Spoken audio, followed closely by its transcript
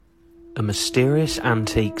A mysterious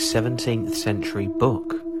antique 17th century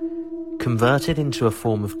book, converted into a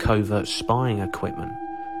form of covert spying equipment,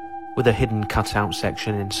 with a hidden cutout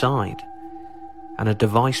section inside, and a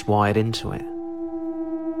device wired into it.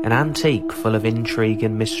 An antique full of intrigue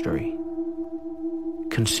and mystery.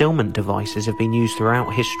 Concealment devices have been used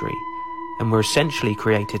throughout history, and were essentially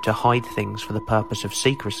created to hide things for the purpose of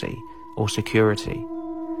secrecy or security.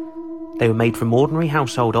 They were made from ordinary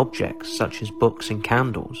household objects such as books and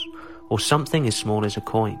candles, or something as small as a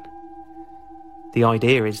coin. The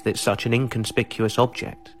idea is that such an inconspicuous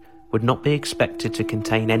object would not be expected to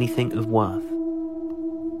contain anything of worth.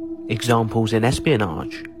 Examples in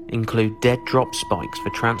espionage include dead drop spikes for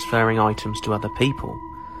transferring items to other people,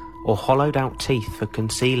 or hollowed out teeth for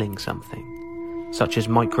concealing something, such as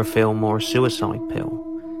microfilm or a suicide pill.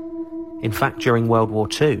 In fact, during World War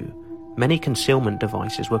II, many concealment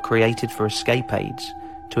devices were created for escape aids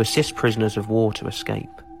to assist prisoners of war to escape.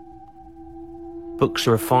 Books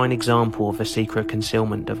are a fine example of a secret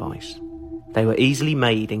concealment device. They were easily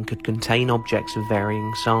made and could contain objects of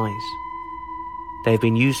varying size. They have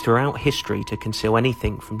been used throughout history to conceal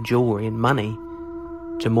anything from jewellery and money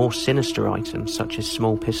to more sinister items such as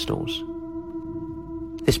small pistols.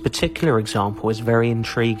 This particular example is very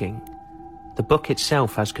intriguing. The book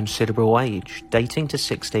itself has considerable age, dating to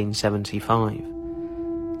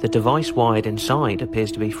 1675. The device wired inside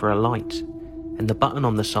appears to be for a light, and the button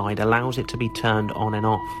on the side allows it to be turned on and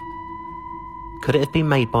off. Could it have been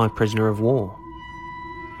made by a prisoner of war?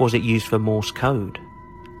 Was it used for Morse code?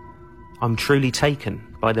 I'm truly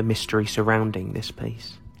taken by the mystery surrounding this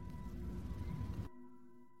piece.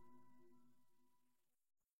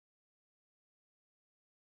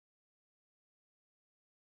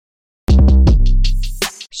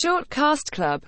 Shortcast Club